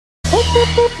Let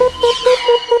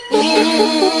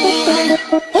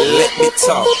me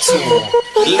talk to him.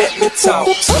 Let me talk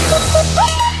to him.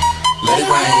 Let it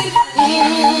rain.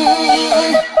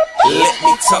 Let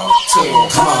me talk to him.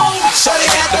 Come on. Shawty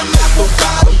got them apple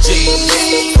bottom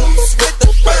jeans with the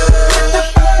fur.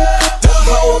 The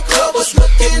whole club was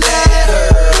looking at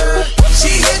her.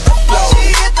 She hit the floor.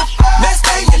 Next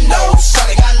thing you know,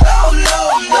 shawty got low.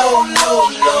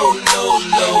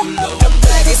 Them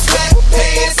baggy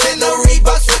sweatpants and the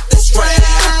Reeboks with the strap.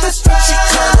 She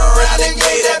turned around and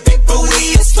gave that big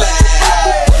booty a slap.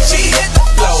 She hit the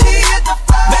floor.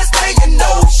 Next thing you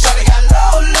know, shawty got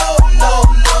low.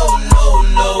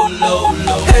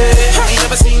 Hey, I ain't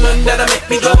never seen nothing that'll make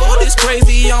me go this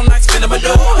crazy all night spinning my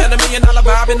dough. Had $1 million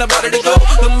vibe in the body to go.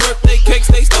 Them birthday cakes,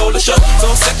 they stole the show.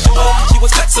 So sexual, she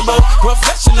was flexible,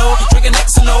 professional, drinking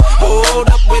Xano. Hold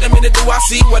up, wait a minute, do I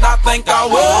see what I think I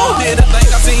will? Did a thing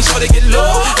I seen, sure they get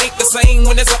low. Ain't the same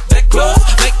when it's up that close.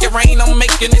 Make it rain, I'm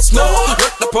making it snow.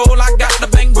 Work the pole, I got the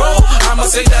bang bro. I'ma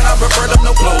say that I prefer them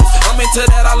no clothes. I'm into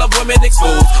that, I love women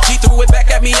exposed. She threw it back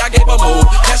at me, I gave her move.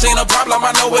 Cash ain't a problem,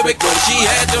 I know where it goes. She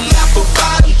had them apple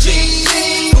bottom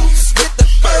jeans with the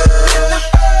fur.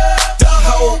 The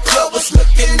whole club was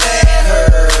looking at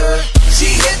her.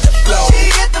 She hit the floor.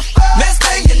 Next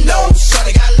thing you know,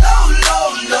 shawty got low.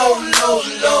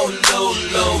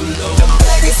 The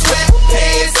baggy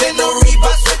sweatpants and the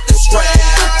Reeboks with the strap.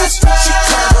 She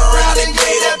turned around and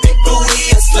gave that big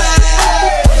booty a slap.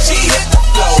 She hit the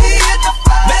floor.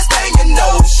 Next thing you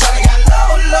know, shawty got low.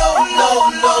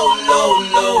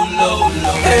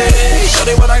 Hey,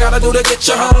 shawty, what I gotta do to get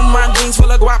you home? My jeans full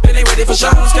of guap and they ready for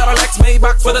shows. Cadillacs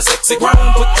Maybach for the sexy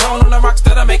grown. Put tone on the rocks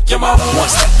that'll make you moan. 1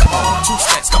 step, come on, 2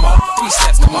 steps, come on, 3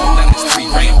 steps, come on. Now that's 3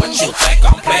 grand. What you think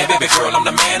I'm playing, baby girl? I'm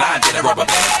the man. I did a rubber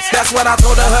band. That's what I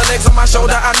told her. Her legs on my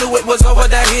shoulder. I knew it was over.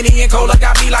 That Henny and Cola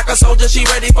got me like a soldier. She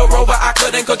ready for Rover. I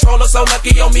couldn't control her. So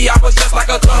lucky on me, I was just like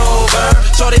a clover.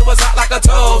 Shorty was hot like a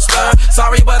toaster.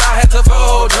 Sorry, but I had to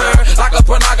fold her like a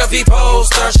pornography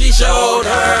poster. She showed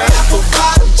her